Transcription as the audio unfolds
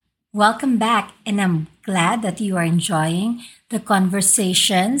Welcome back, and I'm glad that you are enjoying the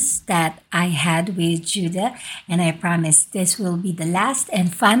conversations that I had with Judah. And I promise this will be the last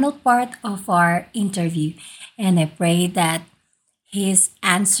and final part of our interview. And I pray that his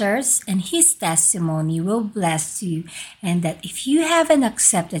answers and his testimony will bless you, and that if you haven't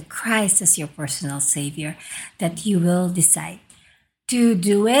accepted Christ as your personal Savior, that you will decide to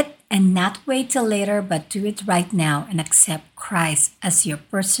do it and not wait till later, but do it right now and accept Christ as your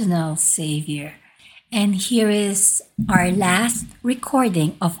personal Savior. And here is our last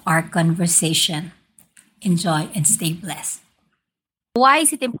recording of our conversation. Enjoy and stay blessed. Why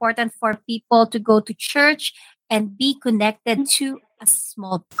is it important for people to go to church and be connected to a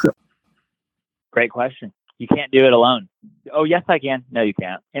small group? Great question. You can't do it alone. Oh, yes, I can. No, you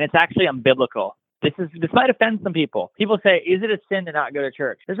can't. And it's actually unbiblical. This might offend some people. People say, is it a sin to not go to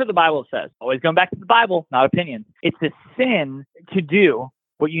church? Here's what the Bible says. Always going back to the Bible, not opinions. It's a sin to do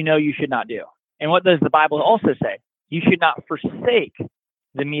what you know you should not do. And what does the Bible also say? You should not forsake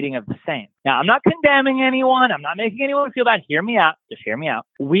the meeting of the saints. Now, I'm not condemning anyone. I'm not making anyone feel bad. Hear me out. Just hear me out.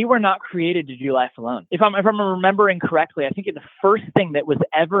 We were not created to do life alone. If I'm remembering correctly, I think the first thing that was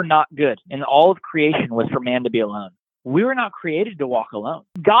ever not good in all of creation was for man to be alone. We were not created to walk alone.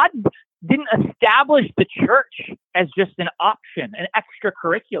 God didn't establish the church as just an option, an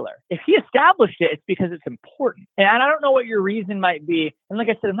extracurricular. If he established it, it's because it's important. And I don't know what your reason might be. And like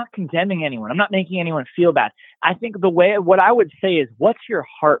I said, I'm not condemning anyone. I'm not making anyone feel bad. I think what I would say is, what's your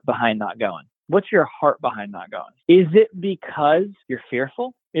heart behind not going? What's your heart behind not going? Is it because you're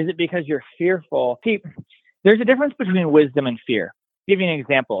fearful? Is it because you're fearful? See, there's a difference between wisdom and fear. Give you an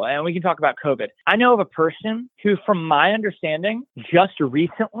example, and we can talk about COVID. I know of a person who, from my understanding, just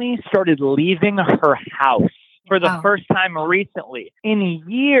recently started leaving her house for the first time recently in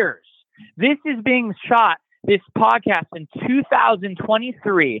years. This is being shot, this podcast, in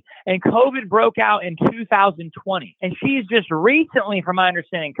 2023, and COVID broke out in 2020. And she's just recently, from my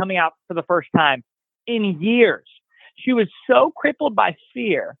understanding, coming out for the first time in years. She was so crippled by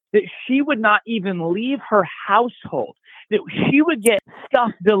fear that she would not even leave her household, that she would get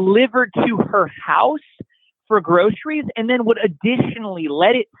stuff delivered to her house for groceries and then would additionally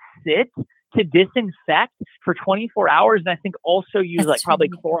let it sit to disinfect for 24 hours. And I think also use probably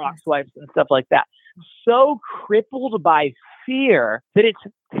Clorox wipes and stuff like that. So crippled by fear that it's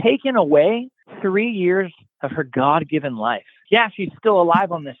taken away 3 years of her God-given life. Yeah, she's still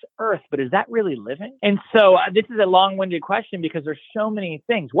alive on this earth, but is that really living? And so this is a long-winded question because there's so many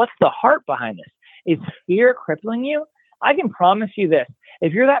things. What's the heart behind this? Is fear crippling you? I can promise you this.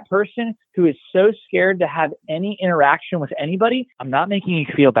 If you're that person who is so scared to have any interaction with anybody, I'm not making you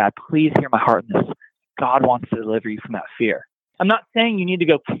feel bad. Please hear my heart in this. God wants to deliver you from that fear. I'm not saying you need to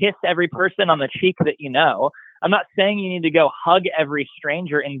go kiss every person on the cheek that you know. I'm not saying you need to go hug every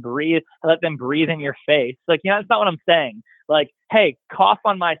stranger and let them breathe in your face. That's not what I'm saying. Hey, cough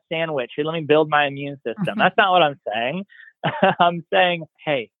on my sandwich and let me build my immune system. That's not what I'm saying. I'm saying,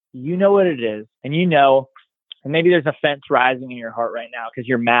 hey, you know what it is, and and maybe there's offense rising in your heart right now because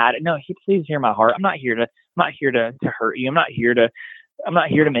you're mad. No, please hear my heart. I'm not here to hurt you. I'm not here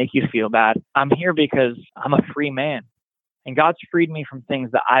to make you feel bad. I'm here because I'm a free man. And God's freed me from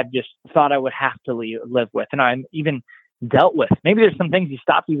things that I've just thought I would have to live with. And I'm even dealt with. Maybe there's some things you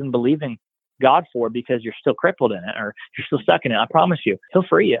stopped even believing God for because you're still crippled in it or you're still stuck in it. I promise you, he'll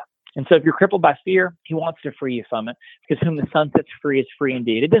free you. And so if you're crippled by fear, he wants to free you from it, because whom the Son sets free is free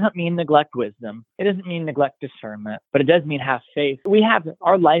indeed. It doesn't mean neglect wisdom. It doesn't mean neglect discernment, but it does mean have faith.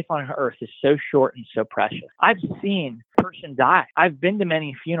 Our life on earth is so short and so precious. I've seen a person die. I've been to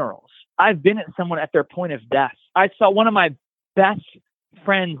many funerals. I've been at someone at their point of death. I saw one of my best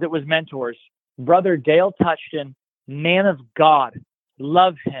friends that was mentors, Brother Dale Touchton, man of God,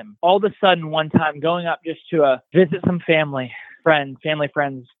 love him. All of a sudden, one time going up just to visit some family friends,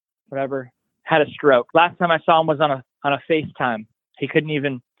 whatever, had a stroke. Last time I saw him was on a FaceTime. He couldn't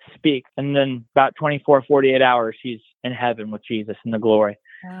even speak. And then about 24, 48 hours, he's in heaven with Jesus in the glory.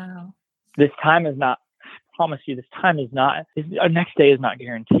 Wow. This time is not, I promise you, our next day is not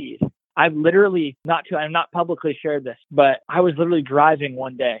guaranteed. I've not publicly shared this, but I was literally driving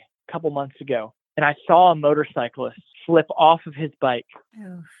one day, a couple months ago, and I saw a motorcyclist flip off of his bike,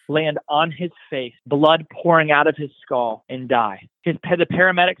 land on his face, blood pouring out of his skull, and die. The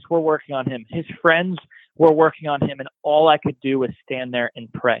paramedics were working on him. His friends were working on him, and all I could do was stand there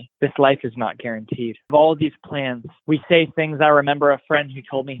and pray. This life is not guaranteed. Of all of these plans, we say things. I remember a friend who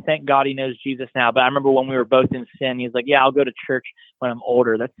told me, thank God he knows Jesus now, but I remember when we were both in sin, he's like, yeah, I'll go to church when I'm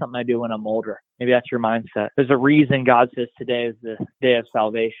older. That's something I do when I'm older. Maybe that's your mindset. There's a reason God says today is the day of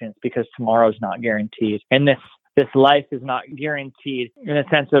salvation. It's because tomorrow is not guaranteed. And this This life is not guaranteed in a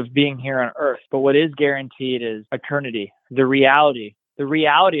sense of being here on earth, but what is guaranteed is eternity, the reality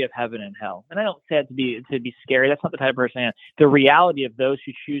of heaven and hell. And I don't say it to be scary. That's not the type of person I am. The reality of those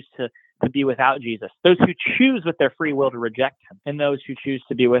who choose to be without Jesus, those who choose with their free will to reject him, and those who choose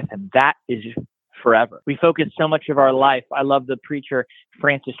to be with him. That is forever. We focus so much of our life. I love the preacher,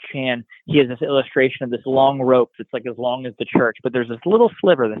 Francis Chan. He has this illustration of this long rope that's like as long as the church, but there's this little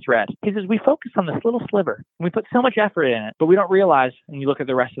sliver that's red. He says, we focus on this little sliver and we put so much effort in it, but we don't realize, and you look at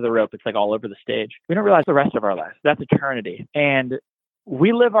the rest of the rope, it's like all over the stage. We don't realize the rest of our life. That's eternity. And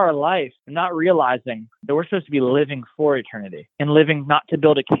we live our life not realizing that we're supposed to be living for eternity and living not to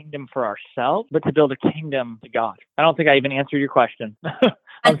build a kingdom for ourselves, but to build a kingdom to God. I don't think I even answered your question. That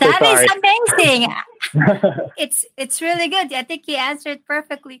is amazing. It's really good. I think you answered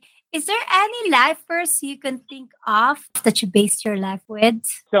perfectly. Is there any life verse you can think of that you based your life with?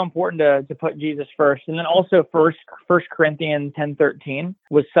 So important to put Jesus first. And then also First Corinthians 10:13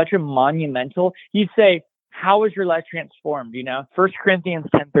 was such a monumental. You'd say, how is your life transformed? 1 Corinthians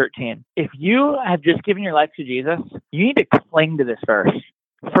 10:13. If you have just given your life to Jesus, you need to cling to this verse.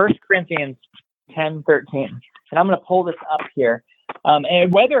 1 Corinthians 10:13. And I'm going to pull this up here.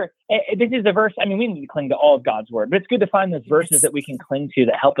 And whether this is a verse, we need to cling to all of God's word, but it's good to find those verses that we can cling to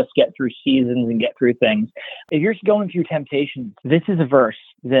that help us get through seasons and get through things. If you're going through temptations, this is a verse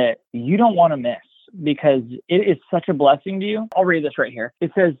that you don't want to miss, because it is such a blessing to you. I'll read this right here.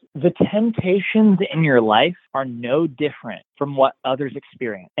 It says, the temptations in your life are no different from what others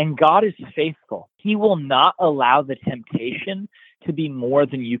experience. And God is faithful. He will not allow the temptation to be more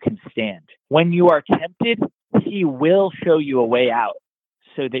than you can stand. When you are tempted, he will show you a way out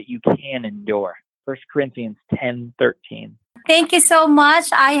so that you can endure. 1 Corinthians 10:13. Thank you so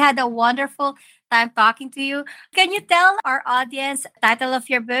much. I had a wonderful time talking to you. Can you tell our audience the title of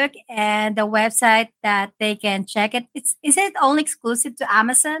your book and the website that they can check it? Is it only exclusive to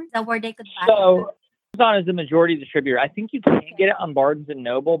Amazon, where they could buy it? So Amazon is the majority distributor. I think you can get it on Barnes and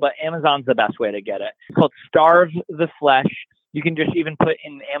Noble, but Amazon's the best way to get it. It's called Starve the Flesh. You can just even put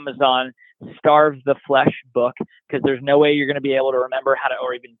in Amazon Starve the Flesh book, because there's no way you're going to be able to remember how to,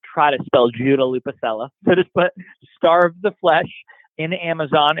 or even try to spell Judah Lupisella. So just put Starve the Flesh in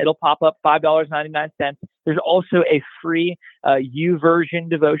Amazon. It'll pop up $5.99. There's also a free YouVersion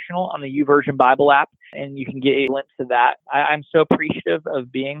devotional on the YouVersion Bible app, and you can get a glimpse of that. I'm so appreciative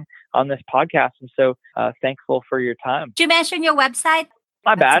of being on this podcast. I'm so thankful for your time. Did you mention your website?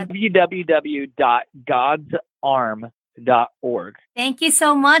 My bad. www.godsarm.org. Thank you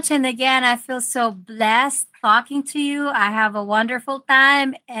so much. And again, I feel so blessed talking to you. I have a wonderful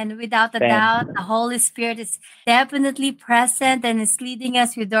time. And without a doubt, the Holy Spirit is definitely present and is leading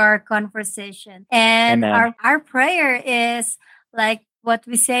us with our conversation. And our prayer is like what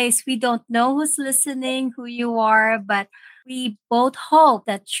we say is, we don't know who's listening, who you are, but we both hope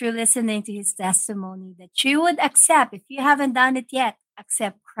that through listening to his testimony, that you would accept, if you haven't done it yet,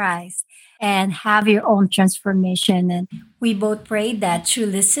 accept Christ and have your own transformation. And we both pray that through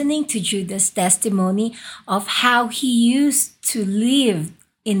listening to Judah's testimony of how he used to live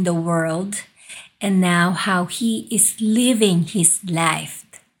in the world and now how he is living his life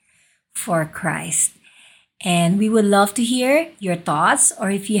for Christ. And we would love to hear your thoughts,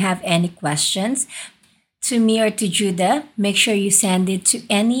 or if you have any questions to me or to Judah, make sure you send it to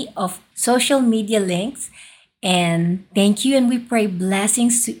any of social media links. And thank you, and we pray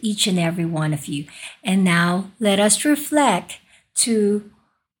blessings to each and every one of you. And now let us reflect to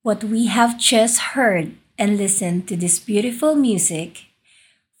what we have just heard and listen to this beautiful music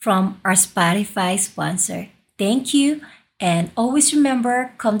from our Spotify sponsor. Thank you, and always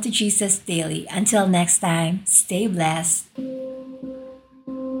remember, come to Jesus daily. Until next time, stay blessed.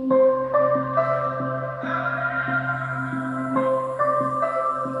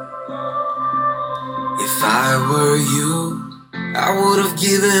 If I were you, I would have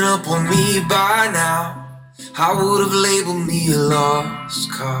given up on me by now. I would have labeled me a lost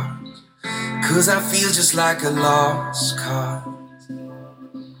cause, 'cause I feel just like a lost cause.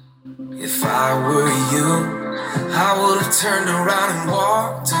 If I were you, I would have turned around and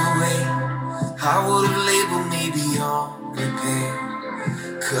walked away. I would have labeled me beyond repair,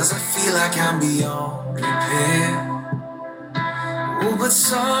 'cause I feel like I'm beyond repair. Oh, but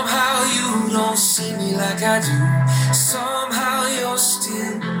somehow you don't see me like I do. Somehow you're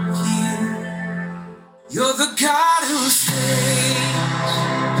still here. You're the God who stays.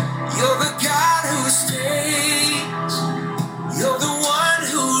 You're the God who stays. You're the one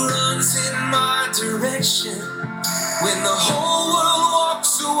who runs in my direction when the whole world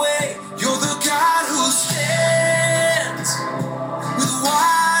walks away. You're the God who stands with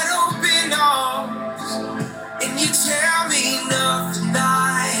wide open arms, and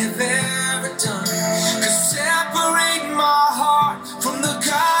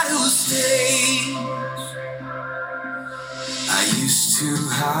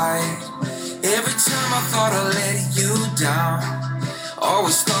down.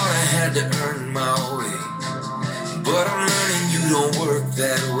 Always thought I had to earn my way, but I'm learning you don't work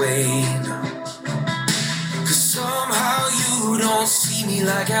that way. No. 'Cause somehow you don't see me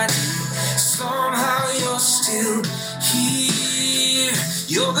like I do. Somehow you're still here.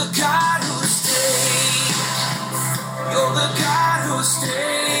 You're the God who stays. You're the God who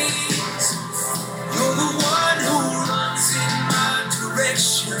stays. You're the one who runs in my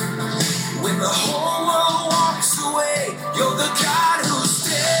direction. When the whole world walks away, you're the God who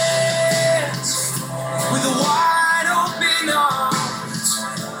stands with wide open arms.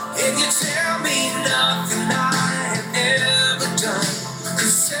 And you tell me nothing I have ever done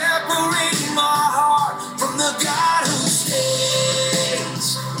could separate my heart from the God who stays.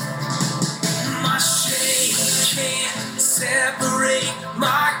 My shame can't separate,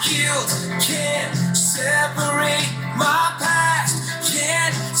 my guilt can't separate, my past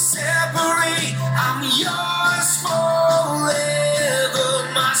can't separate. I'm yours forever.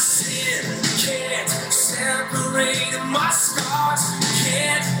 My sin can't separate, my scars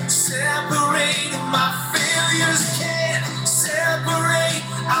can't separate, my failures can't separate.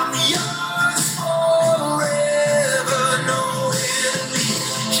 I'm yours forever. No enemy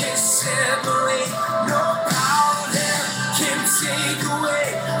can separate, no power that can take away.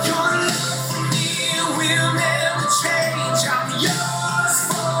 Your love for me will never change. I'm yours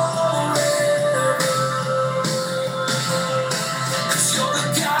forever. 'Cause you're the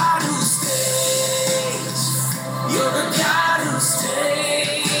God who stays. You're the God who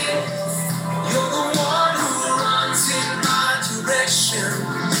stays. You're the one who runs in my direction.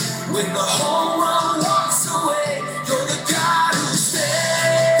 When the whole world walks away, you're the God who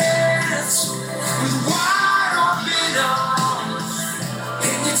stands with wide open arms.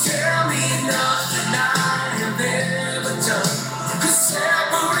 And you tell me nothing I have ever done could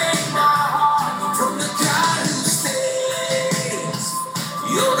separate my heart from the God who stays.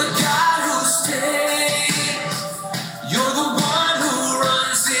 You're the God who stays. You're the one who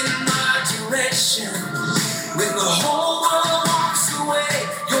runs in my direction. When the whole world walks away,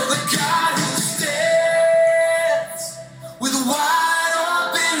 you're the God who stands with wide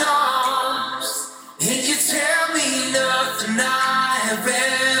open arms. And you tell